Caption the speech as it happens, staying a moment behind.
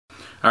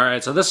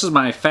Alright, so this is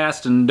my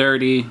fast and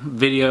dirty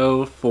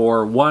video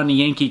for one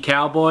Yankee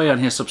Cowboy on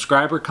his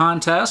subscriber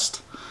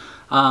contest.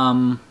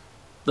 The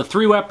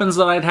three weapons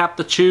that I'd have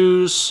to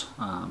choose,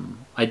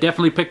 I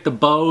definitely picked the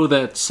bow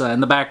that's in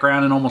the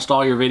background in almost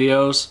all your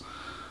videos.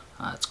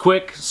 It's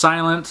quick,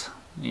 silent,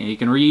 you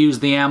can reuse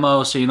the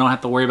ammo so you don't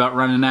have to worry about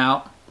running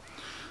out.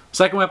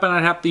 Second weapon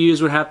I'd have to use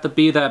would have to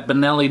be that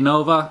Benelli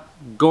Nova.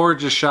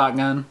 Gorgeous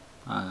shotgun.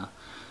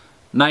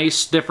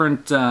 Nice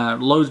different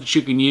loads that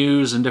you can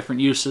use and different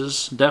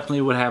uses.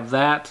 Definitely would have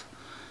that.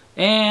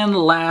 And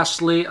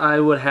lastly, I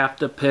would have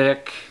to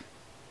pick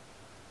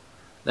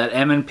that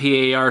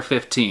M&P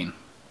AR-15.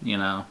 You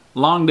know,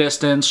 long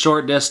distance,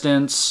 short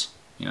distance.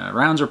 You know,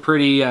 rounds are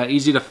pretty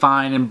easy to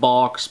find in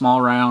bulk, small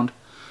round.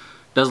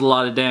 Does a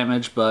lot of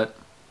damage, but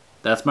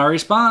that's my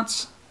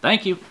response.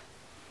 Thank you.